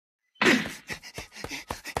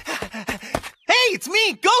It's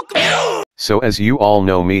me, Goku! So as you all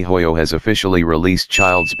know, MiHoYo has officially released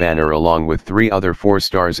Childe's banner along with 3 other 4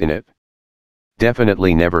 stars in it.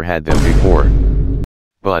 Definitely never had them before.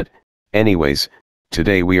 But, anyways,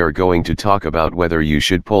 today we are going to talk about whether you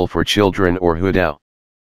should pull for children or Hutao.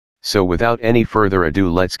 So without any further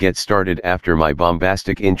ado, let's get started after my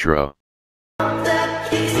bombastic intro.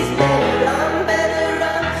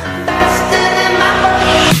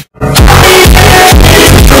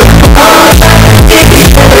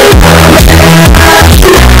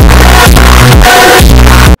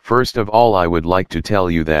 First of all, I would like to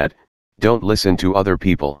tell you that, don't listen to other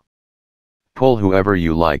people. Pull whoever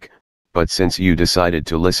you like, but since you decided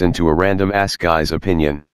to listen to a random ass guy's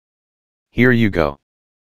opinion, here you go.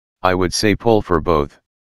 I would say pull for both.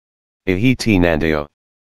 Ihiti Nandeo.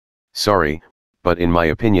 Sorry, but in my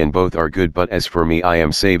opinion both are good, but as for me, I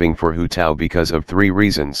am saving for Hutao because of 3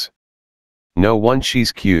 reasons. No, 1,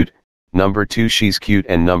 she's cute, number 2, she's cute,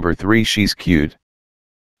 and number 3, she's cute.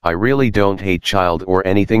 I really don't hate Childe or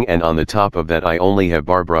anything, and on the top of that I only have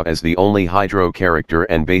Barbara as the only Hydro character,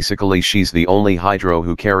 and basically she's the only Hydro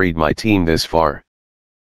who carried my team this far.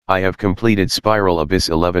 I have completed Spiral Abyss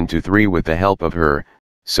 11-3 with the help of her,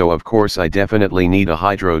 so of course I definitely need a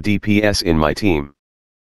Hydro DPS in my team.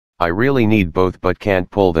 I really need both but can't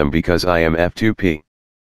pull them because I am F2P.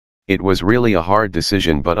 It was really a hard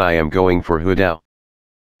decision, but I am going for Hutao.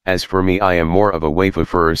 As for me, I am more of a waifu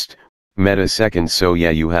first, meta second, so yeah,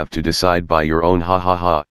 you have to decide by your own, ha ha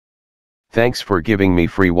ha. Thanks for giving me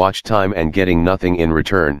free watch time and getting nothing in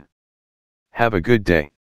return. Have a good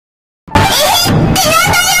day.